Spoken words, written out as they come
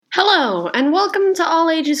Hello, and welcome to All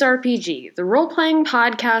Ages RPG, the role-playing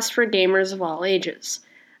podcast for gamers of all ages.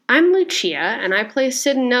 I'm Lucia, and I play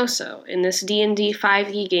Sid Noso in this D&D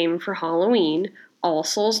 5e game for Halloween, All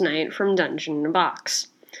Souls Night from Dungeon in a Box.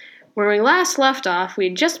 Where we last left off, we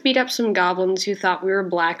had just beat up some goblins who thought we were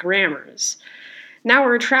black rammers. Now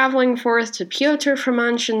we're traveling forth to Piotr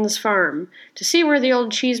Framanshin's farm to see where the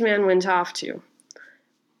old cheeseman went off to.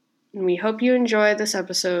 And we hope you enjoy this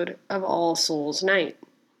episode of All Souls Night.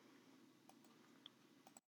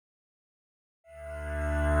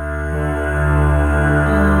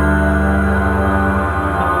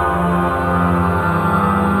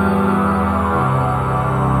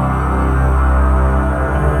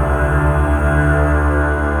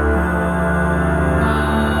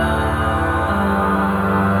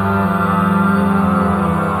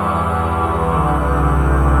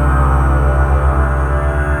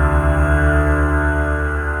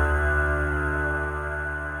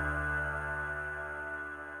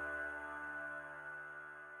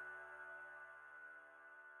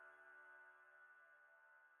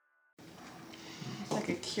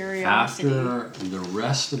 After the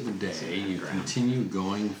rest of the day, you continue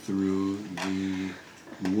going through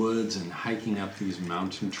the woods and hiking up these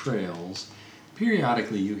mountain trails.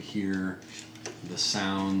 Periodically, you hear the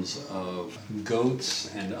sounds of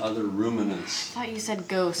goats and other ruminants. I thought you said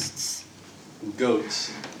ghosts.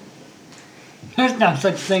 Goats. There's no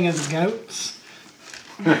such thing as goats.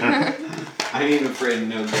 I ain't afraid of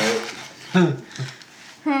no goat.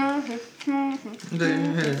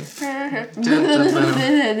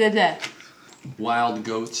 Wild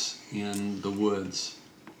goats in the woods.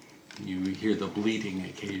 You hear the bleating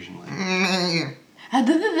occasionally.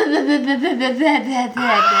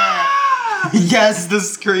 Yes, the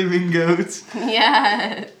screaming goats.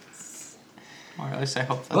 Yes. Or at least I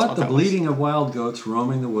hope that's But what the that bleating of wild goats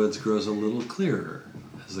roaming the woods grows a little clearer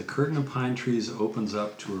as the curtain of pine trees opens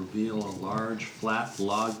up to reveal a large, flat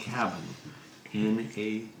log cabin in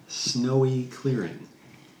a snowy clearing.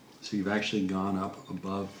 So you've actually gone up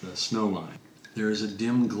above the snow line. There is a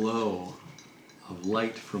dim glow of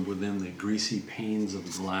light from within the greasy panes of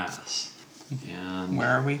glass. And Where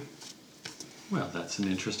are we? well, that's an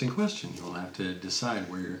interesting question. You'll have to decide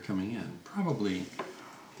where you're coming in. Probably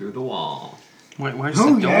Through the wall. Wait, where's the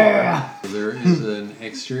door? Yeah. there is an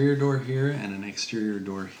exterior door here and an exterior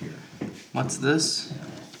door here. What's this?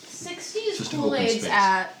 60s Just open space.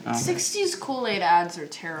 60s Kool-Aid ads are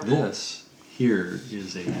terrible. This here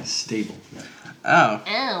is a stable. Oh,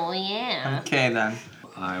 Oh, yeah. okay then.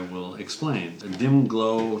 I will explain. A dim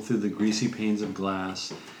glow through the greasy panes of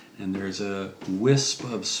glass, and there's a wisp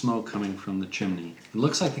of smoke coming from the chimney. It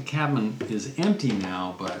looks like the cabin is empty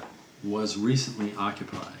now, but was recently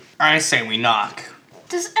occupied. I say we knock.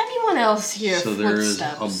 Does anyone else hear So there is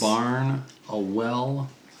footsteps? a barn, a well,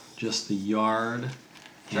 just the yard,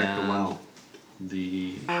 Check the and well.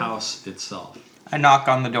 the house itself. I knock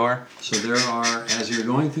on the door. So there are, as you're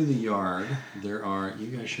going through the yard,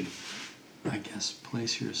 you guys should, I guess,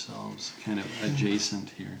 place yourselves kind of adjacent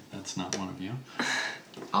here. That's not one of you.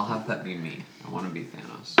 I'll have that be me. I want to be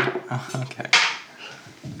Thanos. Oh, okay.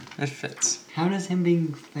 It fits. How does him being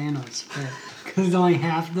Thanos fit? Because it's only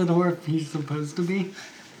half the dwarf he's supposed to be.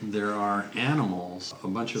 There are animals, a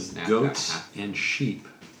bunch of Snap goats back. and sheep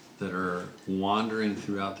that are wandering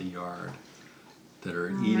throughout the yard, that are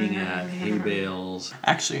eating at hay bales.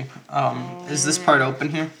 Actually, is this part open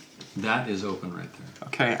here? That is open right there.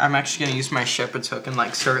 Okay, I'm actually gonna use my shepherd's hook and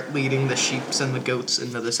like start leading the sheeps and the goats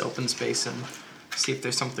into this open space and see if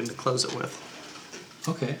there's something to close it with.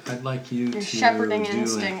 Okay, I'd like you Your to shepherding do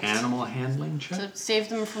instinct. an animal handling check. To save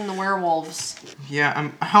them from the werewolves. Yeah,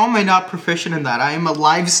 how am I not proficient in that? I am a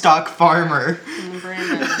livestock farmer.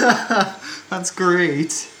 Brandon. That's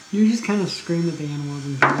great. You just kind of scream at the animals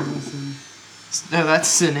and try to listen. No,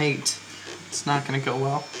 that's an 8. It's not gonna go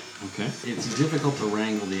well. Okay. It's difficult to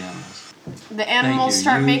wrangle the animals. The animals you.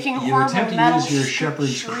 start You- making you horrible attempt to metal use your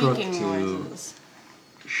shepherd's crook shrieking to- noises.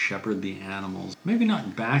 Shepherd the animals. Maybe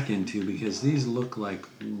not back into, because these look like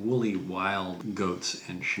woolly wild goats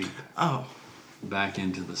and sheep. Oh. Back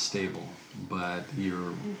into the stable, but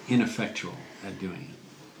you're ineffectual at doing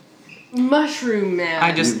it. Mushroom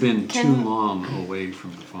Man. You've been too long away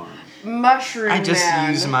from the farm. Mushroom I just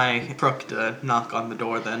Man. use my crook to knock on the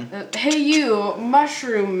door then. Hey you,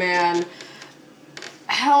 Mushroom Man.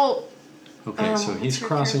 Help. Okay, so what's he's your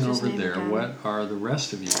crossing character's over name there. again? What are the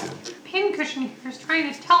rest of you doing? Pincushion here is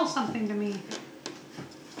trying to tell something to me.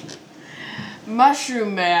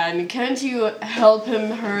 Mushroom Man, can't you help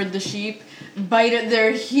him herd the sheep? Bite at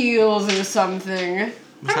their heels or something.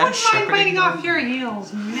 Was I that wouldn't mind shepherding biting dog? off your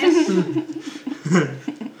heels, miss.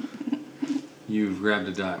 You've grabbed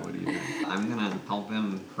a die. What do you do? I'm gonna help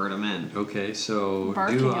him herd him in. Okay, so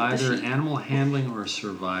Barking do at the either sheep. animal handling or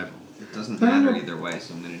survival. It doesn't matter either way,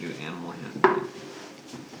 so I'm gonna do animal handling.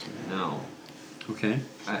 No. Okay.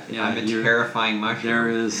 Yeah, I'm a you're- terrifying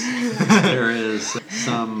mushroom. There is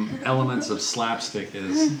some elements of slapstick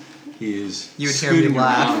as he's You would hear me scooting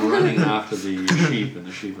laugh. around running after the sheep, and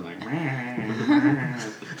the sheep are like.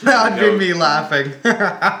 That would be me laughing.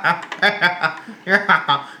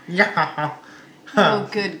 Yeah. Oh,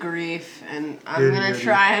 good grief. And I'm Good gonna grief.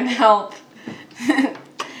 try and help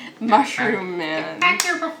Mushroom Man. Back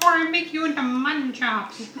here before I make you into mutton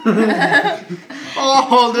chops.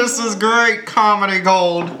 Oh, this is great comedy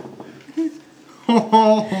gold.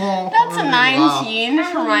 That's a 19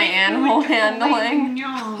 for my animal handling.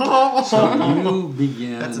 So you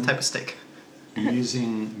begin That's a type of steak.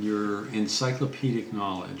 using your encyclopedic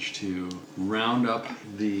knowledge to round up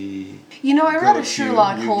the. You know, I read a goats.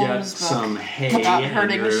 Sherlock you Holmes get book some hay about and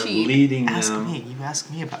herding you're sheep. leading Ask them. me. You ask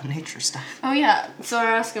me about nature stuff. Oh yeah, so I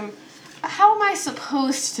ask him, how am I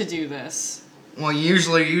supposed to do this? Well, you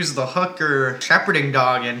usually use the hook or shepherding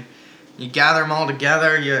dog, and you gather them all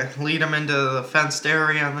together, you lead them into the fenced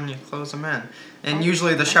area, and then you close them in. And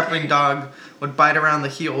usually the shepherding dog would bite around the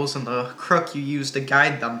heels, and the crook you use to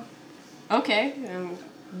guide them. Okay,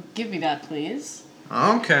 give me that please.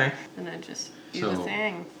 Okay. And I just do the So-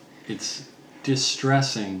 thing. It's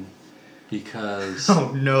distressing because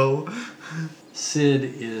Oh no. Sid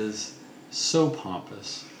is so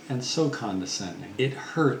pompous and so condescending. It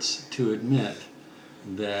hurts to admit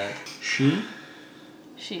that she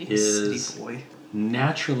She. is City boy.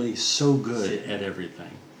 naturally so good at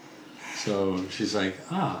everything. So she's like,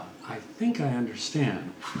 I think I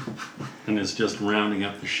understand. And is just rounding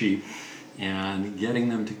up the sheep and getting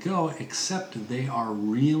them to go, except they are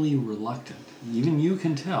really reluctant. Even you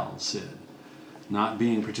can tell, Sid, not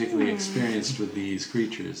being particularly experienced with these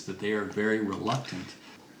creatures, that they are very reluctant.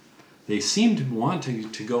 They seem to want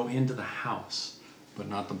to go into the house, but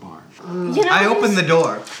not the barn. You know, I opened the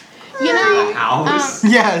door. You know, House?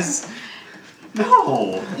 Yes.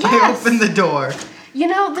 No. I opened the door. you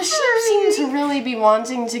know, the sheep seem to really be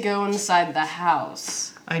wanting to go inside the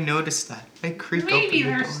house. I noticed that. I creaked Maybe open the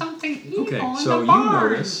there's door. something evil Okay, in so the you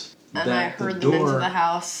barn. notice And I that the heard them into door the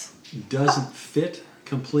house. doesn't fit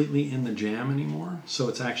completely in the jam anymore, so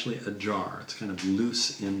it's actually ajar. It's kind of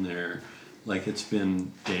loose in there, like it's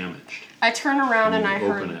been damaged. I turn around and You I open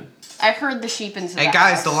heard it. I heard the sheep into the Hey house.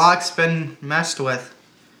 guys, the lock's been messed with.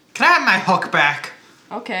 Can I have my hook back?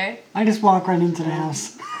 Okay. I just walk right into the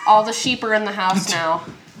house. All the sheep are in the house now.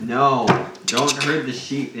 No. Don't herd the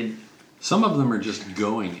sheep. Some of them are just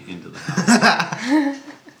going into the house.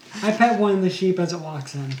 I pet one of the sheep as it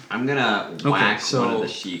walks in. I'm gonna Okay, whack so one of the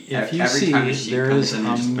sheep. if you Every see, time a sheep there comes is in, a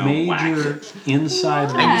I'm just gonna whack major it.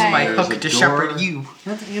 inside room. I Use my There's hook a to door shepherd you.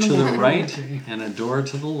 That's to animal the right cruelty. and a door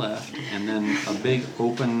to the left, and then a big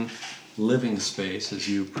open living space. As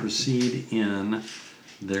you proceed in,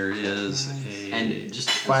 there is a And just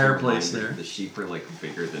as a fireplace reminder, there. The sheep are like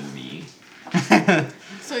bigger than me.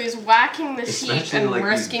 So he's whacking the sheep Especially, and like, these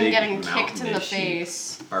risking big getting kicked in the mountainous sheep.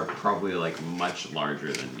 face. Are probably like much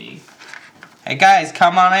larger than me. Hey guys,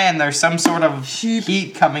 come on in. There's some sort of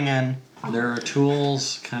heat coming in. There are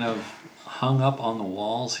tools kind of hung up on the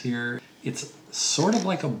walls here. It's sort of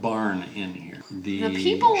like a barn in here. The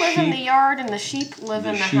people live in the yard and the sheep live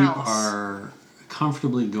in the sheep house. are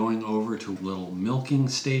comfortably going over to little milking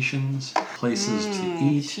stations, places to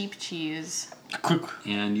eat. Sheep cheese.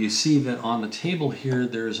 And you see that on the table here,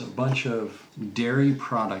 there's a bunch of dairy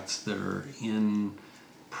products that are in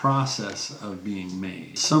process of being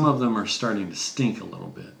made. Some of them are starting to stink a little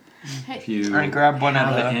bit. If Hey, you I grab one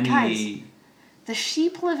have out of any, Guys. the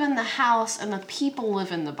sheep live in the house and the people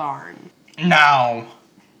live in the barn. No.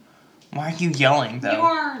 Why are you yelling though? You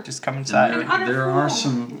are- Just come and inside. there are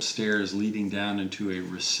some stairs leading down into a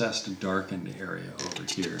recessed, darkened area over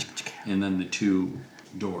here, and then the two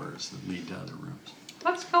doors that lead to other rooms.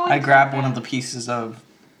 Let's go. I into grab the one of bed. the pieces of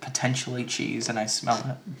potentially cheese and I smell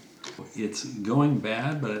it. It's going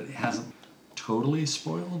bad, but it hasn't totally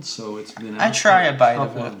spoiled, so it's been out I try for a bite of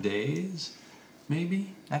couple it. of days,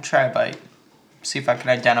 maybe. I try a bite. See if I can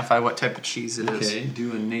identify what type of cheese it is. Okay,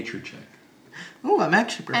 do a nature check. Oh, I'm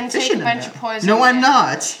actually And proficient take a in bunch that. of poison. No, I'm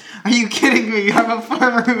not. Are you kidding me? I'm a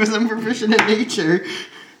farmer who is unproficient in nature.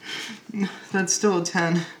 That's still a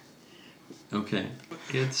 10. Okay,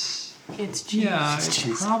 it's It's cheese. yeah,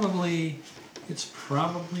 cheese. it's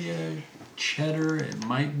probably a cheddar. It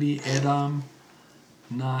might be Edam.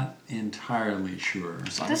 Not entirely sure.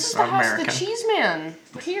 This is I'm the house American. of the cheese man.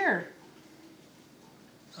 Here.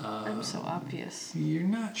 I'm so obvious. You're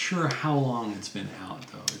not sure how long it's been out,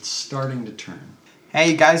 though. It's starting to turn.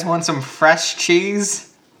 Hey, you guys want some fresh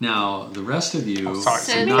cheese? Now, the rest of you sorry,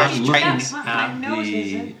 Sid, not fresh looking cheese. at My nose the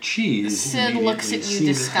isn't. cheese. Sid looks immediately at you see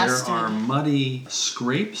that disgusted. there are muddy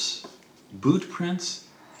scrapes, boot prints,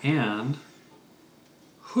 and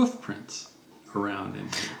hoof prints around in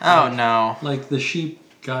here. Oh no. Like the sheep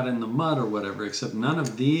got in the mud or whatever, except none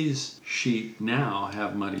of these sheep now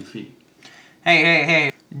have muddy feet. Hey.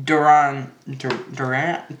 Duran, is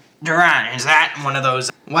that one of those,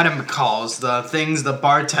 what am calls, the things the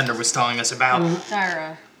bartender was telling us about?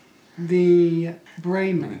 Dyra. The I'm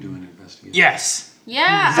Brayman. going to do an investigation. Yes.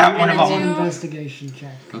 Yeah, Is that I'm one of gonna them? do. Investigation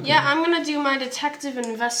check. Okay. Yeah, I'm gonna do my detective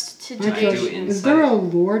Actually, investigation. is there a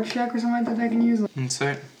lore check or something like that I can use?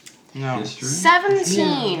 Insert? No. History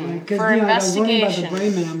 17 because for I was wondering about the investigation.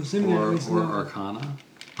 Brayman. I'm assuming at or, least or know. Arcana,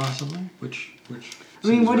 possibly? Which I mean,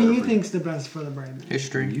 seems what do better you for think's the best for the Brayman?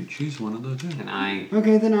 History. You choose one of those two. Can I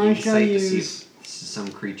Okay, then I shall insight to see use. if this is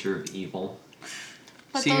some creature of evil?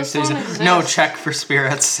 But See those if there's don't a, exist. no check for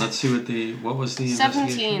spirits. Let's see what was the 17.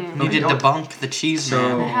 investigation? Need to debunk the cheese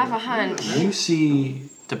So- I man. have a hunch. You see,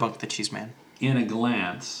 Debunk the cheese man. in a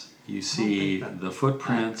glance, you see think that- the That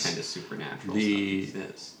footprints, kind of supernatural the- stuff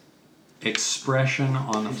is. expression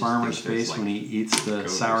on the I just farmer's think there's, face when he eats the goat or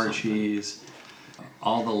sour something. cheese,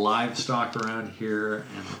 all the livestock around here,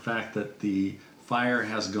 and the fact that the fire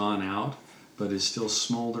has gone out but is still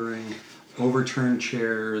smoldering, overturned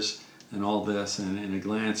chairs, and all this. And in a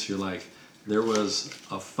glance, you're like, there was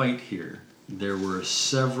a fight here. There were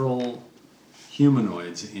several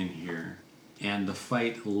humanoids in here, and the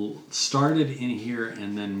fight started in here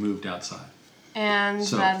and then moved outside. And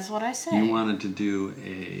So, that is what I say. You wanted to do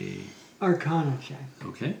a Arcana check.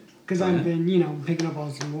 okay. Because Go I've ahead. been, picking up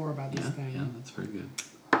all some lore about this Yeah, thing. yeah, that's very good.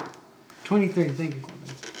 23, thank you, Corbin.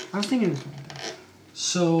 I was thinking of 23.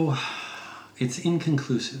 So, it's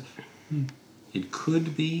inconclusive. It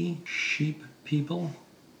could be sheep people,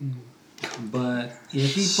 but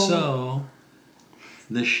if Sheeple? so,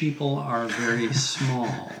 the sheeple are very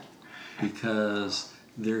small because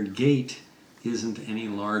their gait isn't any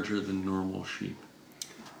larger than normal sheep.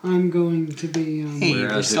 I'm going to be. Hey, they're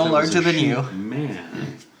Whereas still if it was larger a than you. sheep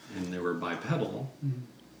man and they were bipedal,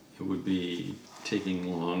 it would be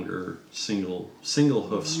taking longer single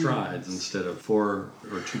hoof strides instead of 4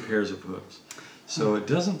 or 2 pairs of hooves. So it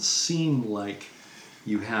doesn't seem like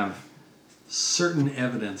you have certain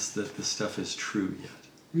evidence that this stuff is true yet,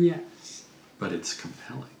 Yes. but it's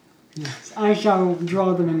compelling. Yes. I shall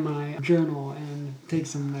draw them in my journal and take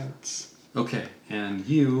some notes. Okay, and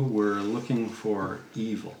you were looking for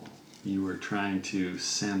evil. You were trying to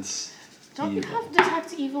sense Don't you evil. have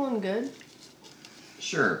detect evil and good?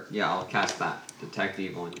 Sure, yeah, I'll cast that. Detect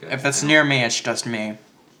evil and good. If it's I near don't- me, it's just me.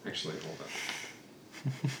 Actually, hold up.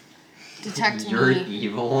 Detect You're me.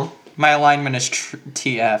 evil? My alignment is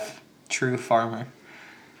TF, True Farmer.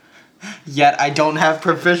 Yet I don't have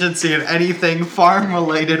proficiency in anything farm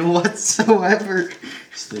related whatsoever.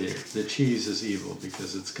 The cheese is evil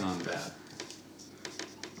because it's gone bad.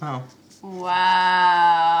 Oh.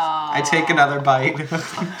 Wow. I take another bite.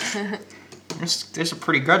 There's some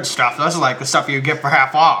pretty good stuff. That's like the stuff you get for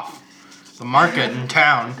half off. The market in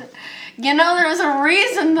town. You know, there's a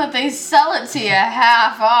reason that they sell it to you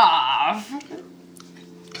half off.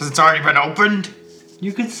 Because it's already been opened.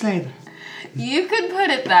 You could say that. You could put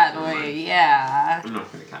it that way, yeah. I'm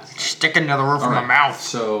not going to cast that. Sticking to the roof of All my right, mouth.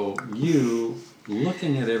 So you,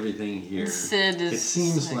 looking at everything here, Sid is it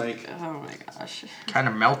seems like oh my gosh. Kind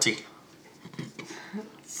of melty.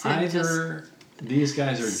 Sid just either these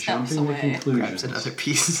guys are steps jumping to away. Grabs conclusions another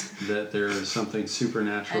piece. that there is something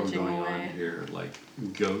supernatural Edging going away. on here, like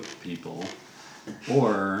goat people,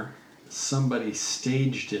 or somebody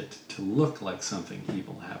staged it to look like something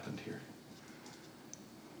evil happened here.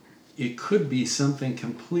 It could be something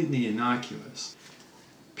completely innocuous.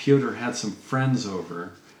 Pyotr had some friends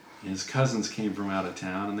over, and his cousins came from out of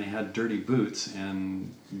town, and they had dirty boots,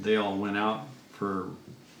 and they all went out for,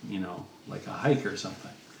 like a hike or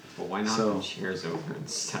something. But why not So- put chairs over and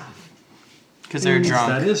stuff? Because they're Mm. drunk.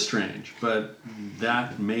 That is strange, but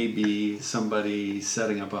that may be somebody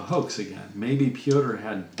setting up a hoax again. Maybe Pyotr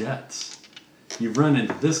had debts. You've run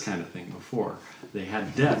into this kind of thing before. They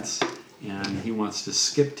had debts, and he wants to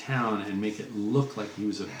skip town and make it look like he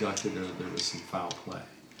was abducted or there was some foul play.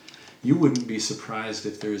 You wouldn't be surprised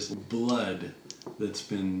if there's blood that's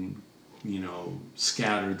been,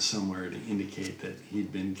 scattered somewhere to indicate that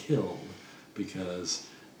he'd been killed, because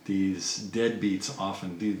these deadbeats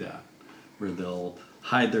often do that, where they'll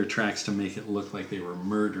hide their tracks to make it look like they were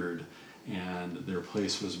murdered, and their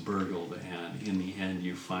place was burgled, and in the end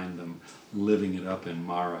you find them living it up in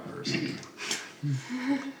Mara or something.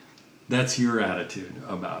 That's your attitude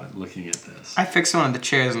about it, looking at this. I fix one of the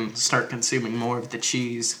chairs and start consuming more of the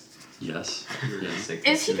cheese. Yes. Yes.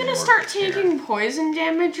 Is he gonna start taking poison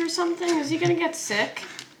damage or something? Is he gonna get sick?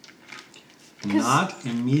 Not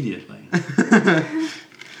immediately.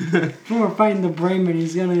 When we're fighting the Brayman,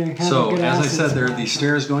 he's gonna have So, a good as I acid said, there are splash. these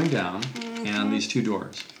stairs going down, and these two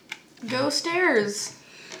doors. Go stairs.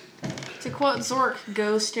 To quote Zork,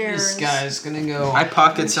 go stairs. This guy's gonna go. I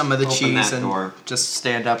pocket some of the Open cheese that and door. just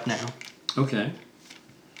stand up now. Okay.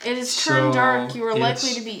 It is turned So, dark. You are likely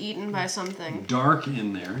it's- to be eaten by something. Dark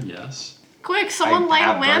in there, yes. Quick, someone I light a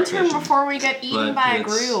have dark lantern vision. before we get eaten But by a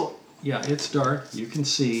it's- Gru. Yeah, it's dark. You can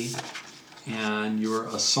see, and you're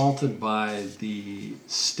assaulted by the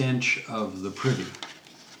stench of the privy.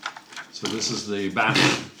 So this is the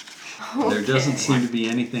bathroom. There doesn't seem to be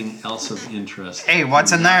anything else of interest. Hey,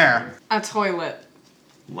 what's in there? A toilet.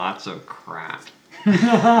 Lots of crap.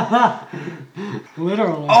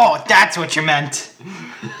 Literally. Oh, that's what you meant.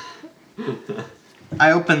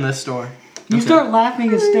 I open this door. You start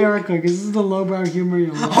laughing hysterically because this is the lowbrow humor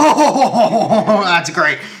you love. Oh, that's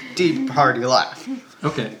great. Deep, hearty laugh.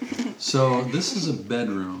 Okay, so this is a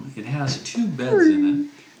bedroom. It has two beds in it.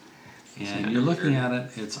 And you're looking at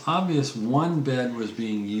it, it's obvious one bed was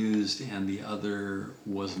being used and the other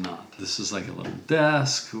was not. This is like a little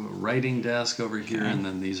desk, a writing desk over here, and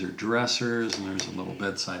then these are dressers, and there's a little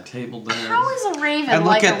bedside table there. How is a raven I look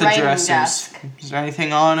like at a the writing dressers. desk? Is there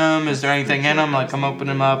anything on them? Is there anything in them? Like I'm opening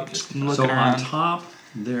them up, just looking So on around. top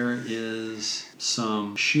there is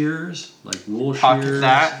some shears, like wool Pocket shears,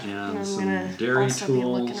 that. And and I'm some gonna dairy also be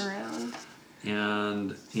looking tools. around.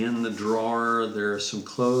 And in the drawer there are some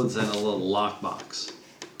clothes and a little lockbox.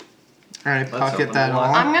 Alright, Let's pocket open that the all.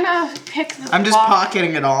 lock. I'm gonna pick the I'm just lock,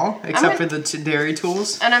 pocketing it all, except gonna- for the dairy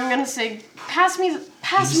tools. and I'm gonna say, pass me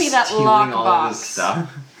He's that stealing lockbox. all this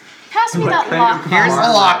stuff. Pass me that lockbox. Here's the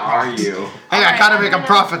Farmer lockbox. Are you? Hey, I Alright, gotta I'm make a gonna-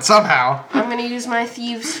 profit somehow. I'm gonna use my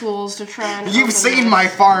thieves' tools to try and. You've open seen this. my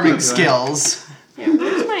farming skills. Yeah,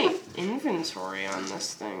 where's my inventory on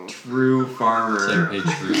this thing? True farmer. Same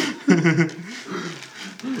page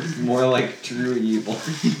 3. More like true evil.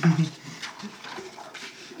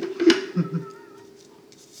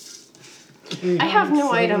 I have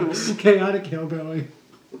no items. Chaotic hillbilly.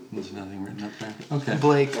 There's nothing written up there. Okay.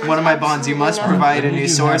 Blake, one of my bonds, you must absolutely provide a nothing. new You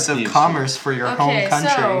do source have of thieves' commerce for your home Okay, country.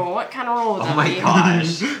 so what kind of roll would that Oh my be?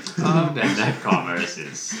 gosh. And that commerce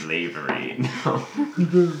is slavery. No.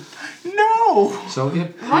 No! So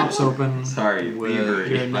it pops open. Sorry, with, thievery.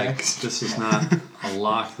 You're like, next. this is not a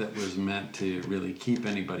lock that was meant to really keep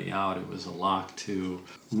anybody out. It was a lock to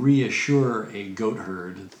reassure a goat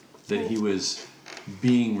herd that he was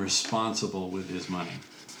being responsible with his money.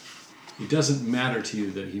 It doesn't matter to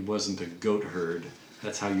you that he wasn't a goat herd.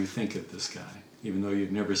 That's how you think of this guy. Even though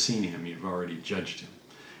you've never seen him, you've already judged him.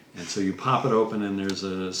 And so you pop it open and there's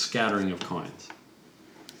a scattering of coins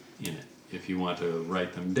in it. If you want to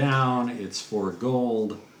write them down, it's 4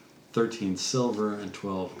 gold, 13 silver, and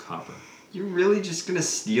 12 copper. You're really just gonna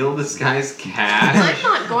steal this guy's cash? I'm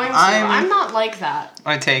not going to. I'm- I'm not like that.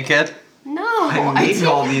 I take it. No. I'm making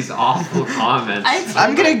all these awful comments.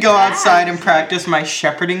 I'm gonna go outside and practice my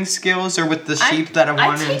shepherding skills or with the sheep that I I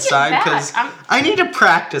wander take it inside back. because I need to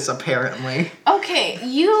practice apparently. Okay,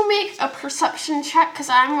 you make a perception check because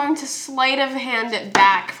I'm going to sleight of hand it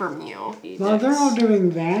back from you. While they're all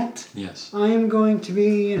doing that, Yes. I am going to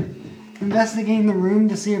be investigating the room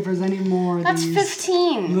to see if there's any more of That's these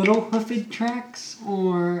 15. little hoofed tracks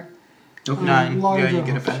or 9. larger Yeah, you get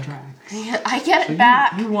it hoofed back. tracks. I get So it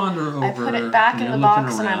back. You wander over. I put it back and in you're the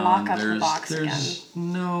box looking and I lock around. up the box There's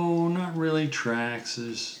no, not really tracks.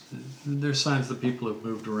 There's signs that people have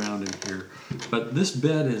moved around in here, but this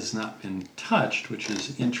bed has not been touched, which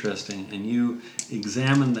is interesting. And you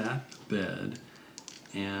examine that bed,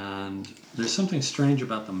 and there's something strange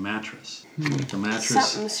about the mattress. The mattress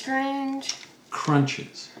Something strange.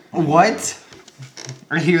 crunches. What?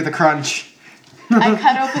 I hear the crunch. I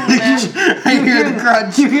cut open the mattress. I hear the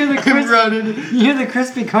crunch. You hear the I'm crispy, running. you hear the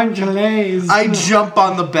crispy crunch of Lay's. I jump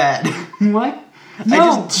on the bed. What? I No,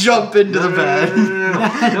 just jump into the bed.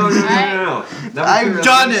 No. I've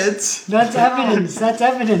done it. that's evidence. That's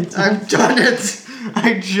evidence. I've done it.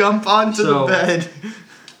 I jump onto So- the bed.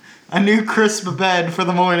 A new crisp bed for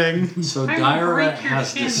the morning. So I will Dyra break your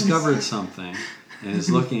has shins. discovered something and is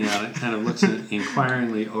looking at it, kind of looks at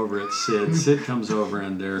inquiringly over at Sid. Sid comes over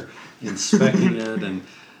and they're inspecting it, and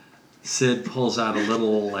Sid pulls out a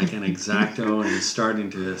little, like an X-Acto, and is starting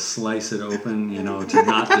to slice it open, to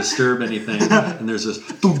not disturb anything. And there's this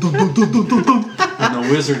dum, dum, dum, dum, dum, dum, dum. and the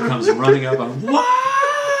wizard comes running up and what?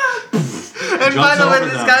 And by the way, over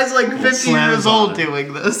this them guy's like and 50 slams years on old it.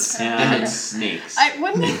 doing this. And And, it's snakes.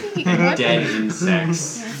 Wouldn't it be... wouldn't- Dead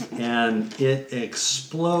insects. and it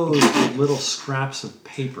explodes with little scraps of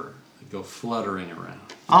paper that go fluttering around.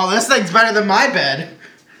 Oh, this thing's better than my bed.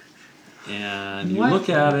 And you What? look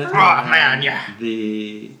at it. Oh, man, yeah.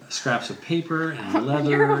 The scraps of paper and leather.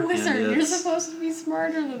 You're a and wizard. You're it's, supposed to be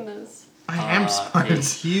smarter than this. I am a smart.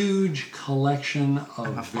 huge collection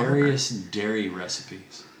I'm a of farmer. various dairy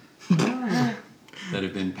recipes that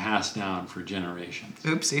have been passed down for generations.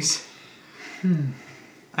 Oopsies.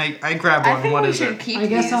 I grab I one. think What we is should it? keep I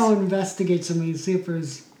guess these. I'll investigate some of these, see if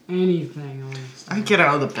there's anything on this. I get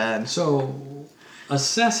out of the bed. So,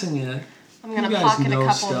 assessing it, I'm you gonna guys pocket a know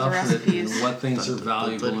couple stuff of the that, recipes. what things are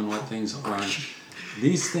valuable and what things aren't.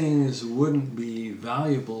 These things wouldn't be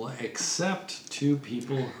valuable except to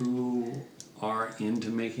people who are into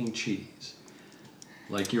making cheese.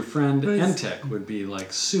 Like your friend But it's- Entek would be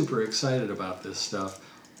like super excited about this stuff,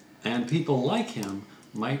 and people like him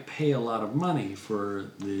might pay a lot of money for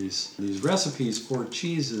these recipes for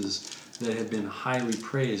cheeses that have been highly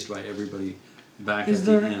praised by everybody back Is at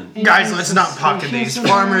the there end. any Guys, let's not pocket suspicious these.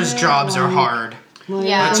 Farmers' about it? jobs are Like- hard. like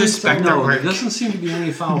Yeah. Let's things respect that- their No, work. there doesn't seem to be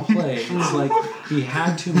any foul play. It's like he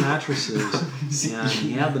had two mattresses, and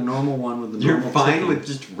he had the normal one with the You're normal fine tipping. with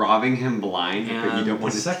just robbing him blind, but you And don't the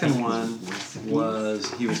want to second take one his recipe?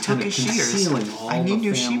 was he was Took kind of his shears. concealing all I need the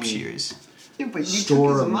new sheep family shears. Yeah, but you store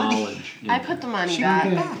took his of money. knowledge. in I there. put the money She- back.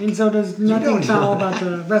 Okay, and so there's nothing don't foul know. about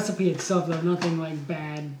the recipe itself, though. Nothing like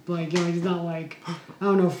bad, like it's not like I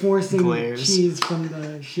don't know forcing Glares. cheese from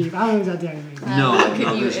the sheep. I don't know exactly how you mean. No, Look at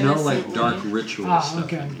no, you there's no like innocently. dark ritual Ah, stuff.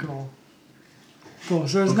 okay, in here. cool. Cool.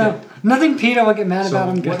 So there's Okay. nothing Peter will get mad So about.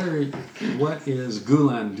 I'm what good. what is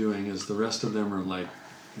Gulan doing? As the rest of them are like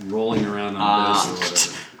rolling around on beds or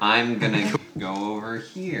whatever. I'm gonna go over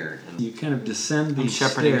here. And You kind of descend these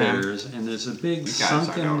shepherding him. stairs, and there's a big you guys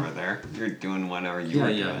sunken. aren't over there. You're doing whatever you Yeah, were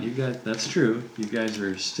yeah, doing. you guys. That's true. You guys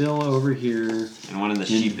are still over here And one of the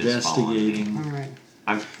sheep is following me. investigating. All right.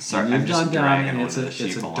 I'm sorry, And I'm you've just gone down, dragging and one it's of a the sheep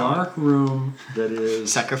it's a along. dark room that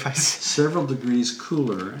is Sacrifice. several degrees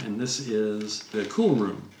cooler, and this is the cool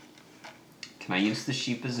room. Can I use the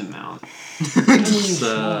sheep as a mount?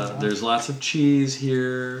 There's lots of cheese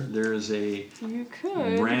here. There's a You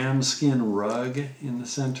could. ram skin rug in the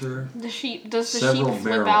center. Does the Several sheep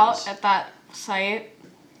flip barrels. out at that site?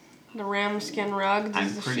 The ram skin rug? Does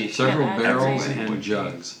I'm the pretty sheep sure get Several agitated? barrels Everybody would and be.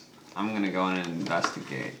 jugs. I'm gonna go in and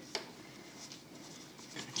investigate.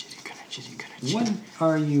 What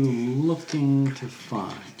are you looking to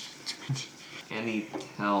find? Any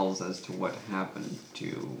tells as to what happened to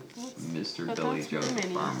Mr. but Billy that's Joe the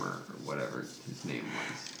many. farmer, or whatever his name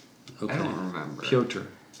was. Okay. I don't remember. Piotr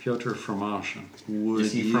Fromation. Would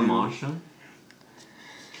Is he you, from Osha?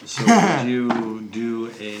 So would you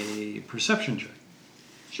do a perception check?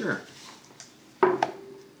 Sure.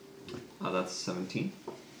 Oh, that's 17.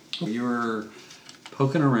 You're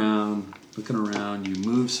poking around, looking around, you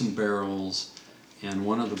move some barrels, and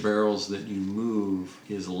one of the barrels that you move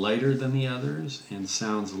is lighter than the others and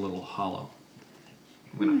sounds a little hollow.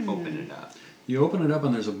 I'm gonna open it up. You open it up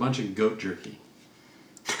and there's a bunch of goat jerky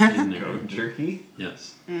in there. Goat jerky?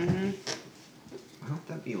 Yes. Why would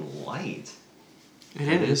that be light?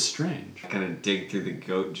 It is strange. I'm gonna dig through the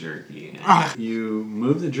goat jerky. You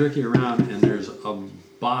move the jerky around and there's a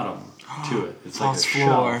bottom to it. It's like a False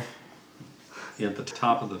floor. shelf at the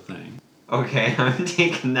top of the thing. Okay, I'm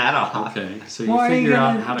taking that off. Okay, so Well, you are you figure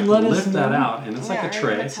out gonna how to let us lift that know? out, and it's like Yeah, a are you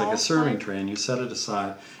tray. gonna It's like tell a us, serving like- tray, and you set it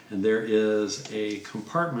aside, and there is a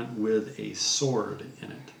compartment with a sword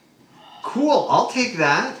in it. Cool, I'll take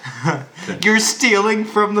that. You're stealing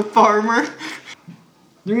from the farmer?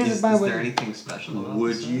 There is Is a by there anything special about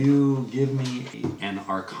Would this? you give me an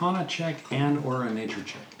Arcana check and or a Nature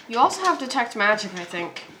check? You also have detect magic, I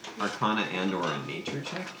think. Arcana and or a nature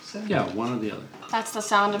check, you said? Yeah, one or the other. That's the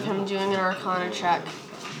sound of him doing an arcana check.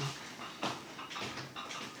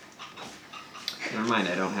 Never mind,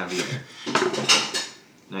 I don't have either.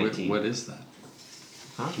 19. What is that?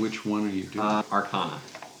 Huh? Which one are you doing? Arcana.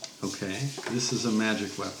 Okay, this is a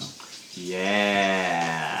magic weapon.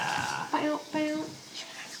 Yeah. Bow, bow.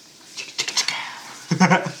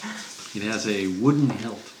 It has a wooden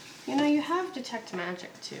hilt. You know, you have detect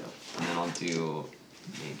magic too. And then I'll do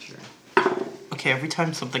nature. Okay, every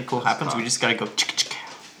time something cool happens, we just gotta go chicka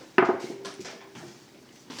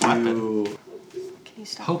You Can you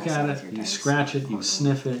stop poke messing at with it, your you dice? scratch it, you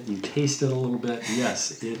sniff it, you taste it a little bit.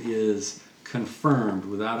 Yes, it is confirmed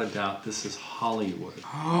without a doubt. This is Hollywood.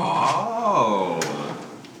 Oh.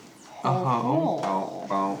 Oh. Oh.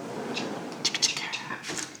 Oh.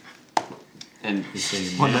 And And It's a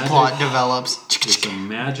When the magic, plot develops. it's a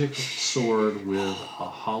magic sword with a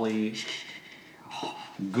holly.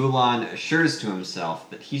 Gulan assures to himself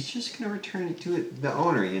that he's just going to return it to the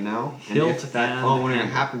owner, you know? And Hilt if that and owner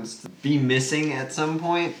handle. happens to be missing at some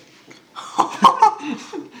point...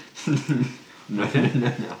 no.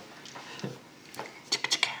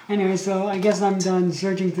 Anyway, so I guess I'm done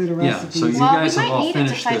searching through the Yeah, recipes. so you Well, we guys have might all need it to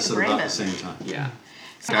finished fight this the at about Braymen. the same time. Yeah.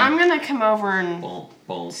 So I'm gonna come over and Boom,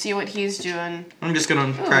 boom. see what he's doing. I'm just gonna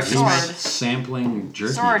Ooh, practice sword. my Sampling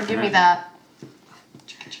jerky. Sword, give me apparently. that.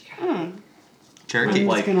 jerky. I'm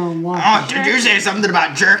like- just gonna watch. Oh, did you say something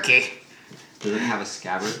about jerky? Does it have a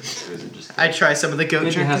scabbard? Or is it just... I try some of the goat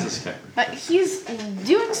It jerky. has a scabbard. But he's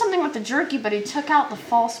doing something with the jerky, but he took out the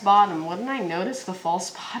false bottom. Wouldn't I notice the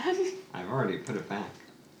false bottom? I've already put it back.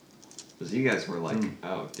 Because you guys were like,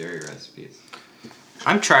 oh, dairy recipes.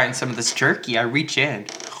 I'm trying some of this jerky. I reach in.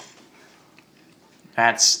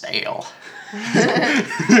 That's stale.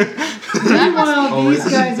 Meanwhile, these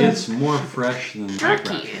guys have It's more fresh than Jerky.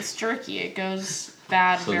 rack. It's jerky. It goes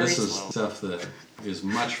bad So very this is slow. stuff that is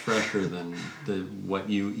much fresher than what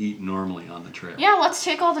you eat normally on the trail. Yeah, let's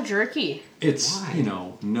take all the jerky. It's Why?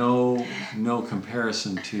 no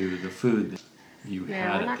comparison to the food that you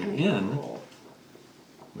Yeah, had we're not at the gonna eat inn. roll.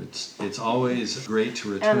 It's always great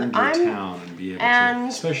to return And to a I'm- town and be able and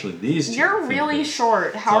to, especially these two. You're I think really that short.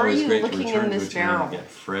 it's How are always you great to looking return in to a this town barrel? and get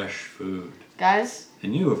fresh food. Guys,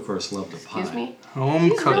 And you, of course, love the pie. excuse me? Home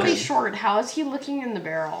He's really cooking. short. How is he looking in the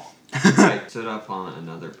barrel? I stood up on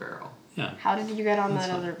another barrel. Yeah. How did you get on That's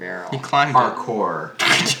that fine. other barrel? He climbed Parkour.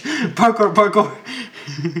 it. Parkour.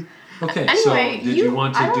 Okay, Anyway, so did you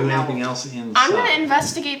want I to don't do know. anything else inside? I'm gonna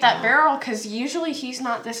investigate that barrel because usually he's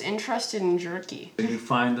not this interested in jerky. You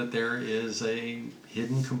find that there is a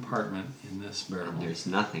hidden compartment in this barrel. There's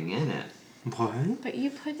nothing in it. What? But you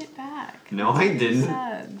put it back. No, I didn't.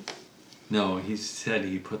 Said. No, he said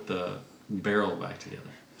he put the barrel back together,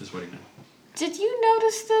 is what he meant. Did you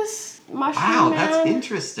notice this, Mushroom Wow, Man? that's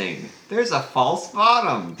interesting. There's a false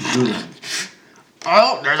bottom. Gulan.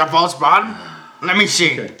 Oh, there's a false bottom. Let me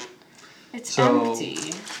see. Okay. It's So- empty.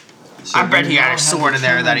 So I bet you he now had a have sword in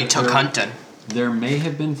there that he determined took there- hunting. There may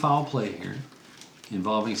have been foul play here,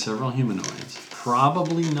 involving several humanoids.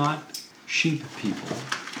 Probably not sheep people.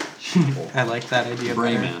 I like that idea.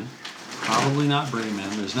 Braymen. Probably not Braymen.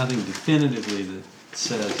 There's nothing definitively that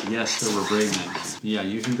says, yes, there were Braymen. Yeah,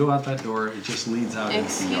 you can go out that door. It just leads out into the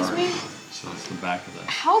Excuse yard. me? So it's the back of the...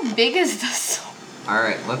 How big is this?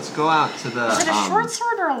 Alright, let's go out to the Is it a short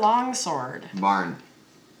sword or a long sword, barn.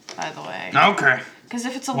 by the way? Okay. Because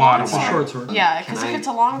if it's a Well, long It's a sword, short sword. yeah. Can Because if I- it's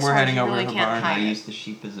a long We're sword, heading you over really to the can't barn. Can I hide use it. the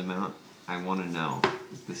sheep as a mount? I want to know.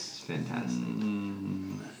 This is fantastic.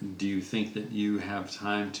 Do you think that you have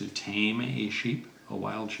time to tame a sheep? A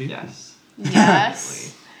wild sheep? Yes.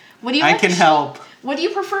 Yes. What do you I like can a sheep? help. What do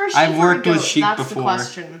you prefer, sheep I've or worked a with goat? sheep That's before. the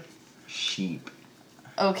question. Sheep.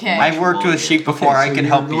 Okay. I've worked with sheep before. Okay, so I can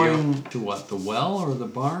you're help you. going to what? The well or the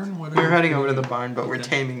barn? Whatever. We're heading over to the barn, but we're Okay.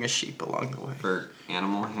 taming a sheep along the way. For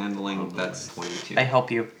animal handling, Oh, boy. that's 22. I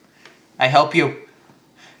help you. I help you.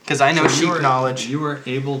 Because I know So sheep you were- knowledge. You were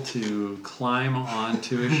able to climb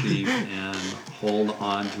onto a sheep and hold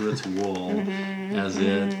on to its wool as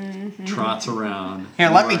it trots around. Here,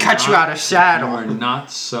 let me are cut you not- out of saddle. You are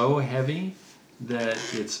not so heavy that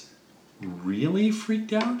it's really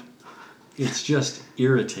freaked out. It's just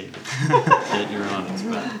irritated that you're on its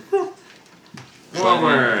back.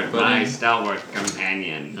 Forward, But- my stalwart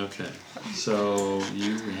companion. Okay, so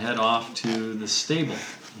you head off to the stable.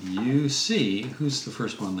 You see, who's the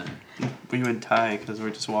first one there? We would tie because we're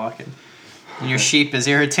just walking. And your sheep is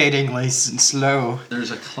irritatingly slow.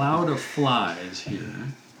 There's a cloud of flies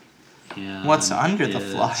here. And What's under the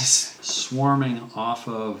it's flies? Swarming off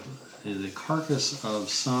of the carcass of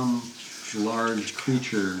some large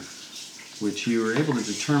creature, which you were able to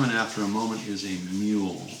determine after a moment is a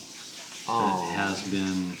mule that has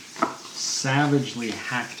been savagely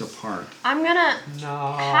hacked apart. I'm gonna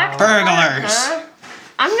No. hack the Burglars. barn, huh?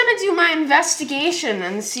 I'm gonna do my investigation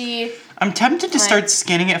and see. I'm tempted to Like- start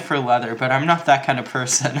skinning it for leather, but I'm not that kind of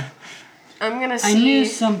person. I'm gonna I knew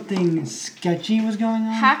see. something sketchy was going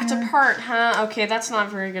on. Hacked here. apart, huh? Okay, that's not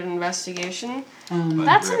very good investigation. Um,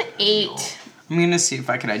 That's an 8. I'm gonna see if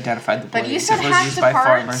I can identify the blades. But you said it was hacked used by apart,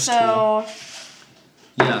 farmers tool. so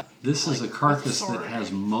Yeah, this is a carcass sword. that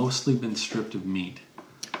has mostly been stripped of meat.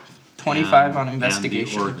 25 on and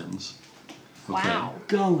investigation. the organs. Okay. wow.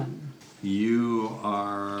 going. You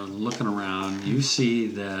are looking around. You see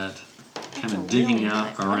that kind a of digging really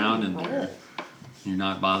out high around in roll. there. You're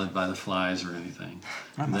not bothered by the flies or anything.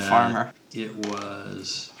 I'm a That farmer. It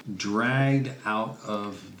was dragged out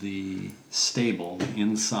of the stable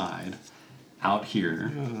inside out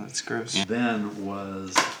here. Oh, that's gross. And then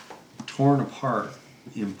was torn apart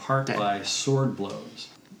in part by sword blows.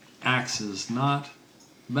 Axes, not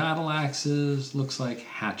battle axes, looks like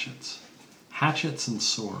hatchets. Hatchets and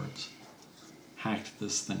swords hacked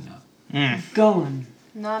this thing up. Going.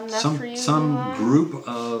 Not enough for you. Some group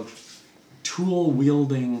of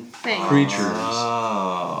tool-wielding Thing. creatures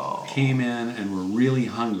Oh. came in and were really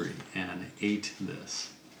hungry and ate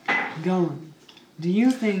this. Going. Do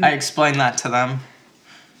you think... I explained that to them.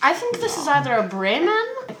 I think this is either a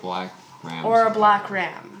Brayman Black Ram. or a Black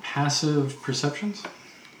Ram. Passive perceptions?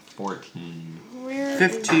 14. Where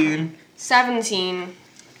 15. 17.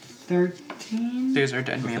 13? There's our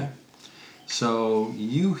dead meal. So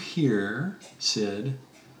you hear, Sid,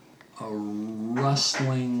 a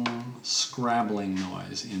rustling, scrabbling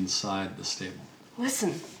noise inside the stable.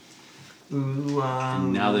 Listen. Ooh,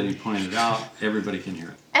 And now that you pointed it out, everybody can hear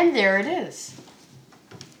it. And there it is.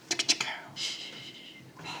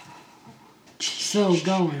 So,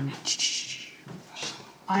 going.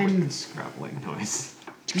 I'm... scrabbling noise.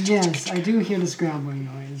 Yes, I do hear the scrabbling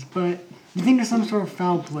noise, but do you think there's some sort of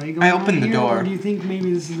foul play going I on opened the here, door. Or do you think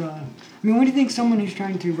maybe this is a... I mean, what do you think someone who's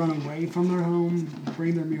trying to run away from their home,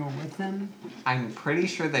 bring their meal with them? I'm pretty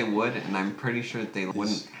sure they would, and I'm pretty sure that they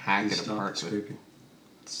wouldn't hack Please it stop apart with scraping.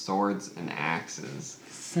 swords and axes.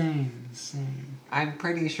 Same. I'm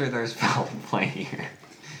pretty sure there's foul play here.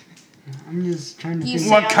 I'm just trying to You think...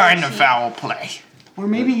 say- What kind of foul play? Or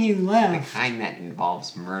maybe he The left. kind that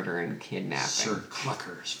involves murder and kidnapping. Sir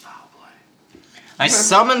Clucker's foul play. I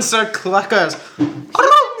summoned Sir Cluckers. He's been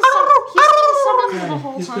summoned the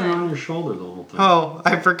whole He's been on time. your shoulder the whole time. Oh,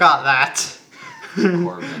 I forgot that.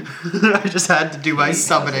 Corbin. I just had to do my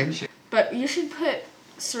summoning. But you should put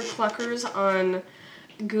Sir Cluckers on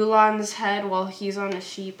Gulan's head while he's on a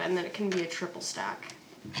sheep, and then it can be a triple stack.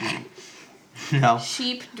 No.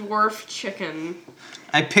 Sheep, dwarf, chicken.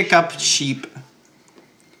 I pick up sheep.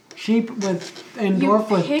 Sheep with... And You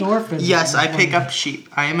dwarf with pick- dwarfism. Yes, I pick up sheep.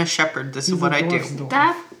 I am a shepherd. This is He's what a I do. dwarf's dwarf.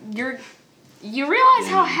 That you realize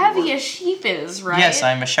how heavy a sheep is, right? Yes,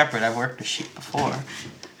 I'm a shepherd. I've worked with sheep before.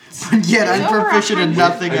 Yet I'm It's over proficient in 100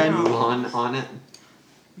 nothing. now. I Mulan on it.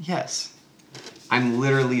 Yes. I'm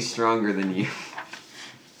literally stronger than you.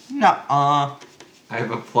 Nuh-uh. I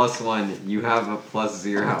have a +1. You have a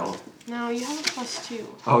 +0. No, you have a +2.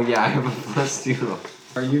 Oh yeah, I have a +2.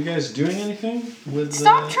 Are you guys doing anything with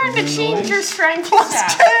Stop the, trying to the change noise? your strength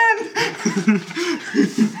stat.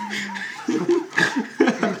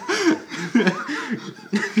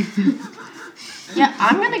 Yeah,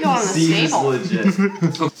 I'm gonna go in the Steve is stable. legit.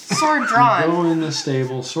 Sword drawn. Go in the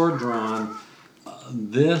stable, sword drawn.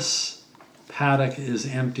 This paddock is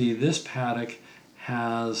empty. This paddock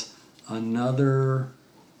has another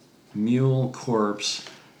mule corpse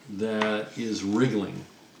that is wriggling.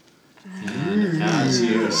 And as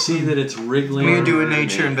you see that it's wriggling, We do a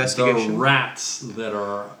nature the investigation. rats that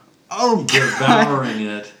are Oh, God. devouring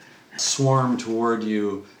it swarm toward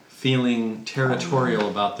you, feeling territorial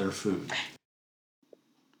about their food.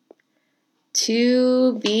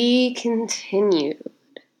 To be continued.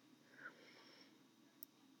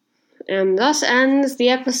 And thus ends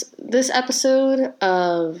this episode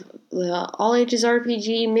of the All Ages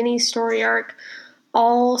RPG mini story arc,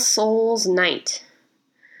 All Souls Night.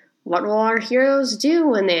 What will our heroes do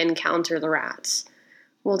when they encounter the rats?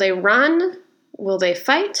 Will they run? Will they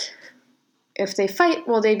fight? If they fight,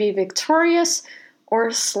 will they be victorious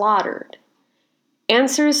or slaughtered?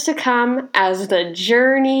 Answers to come as the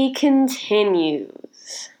journey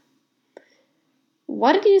continues.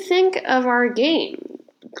 What did you think of our game?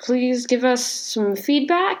 Please give us some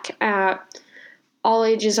feedback at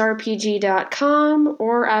allagesrpg.com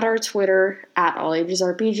or at our Twitter at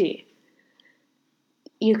allagesrpg.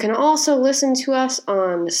 You can also listen to us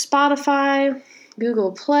on Spotify,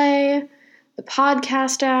 Google Play, the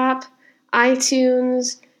podcast app,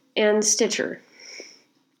 iTunes, and Stitcher.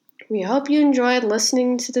 We hope you enjoyed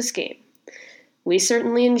listening to this game. We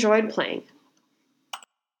certainly enjoyed playing it.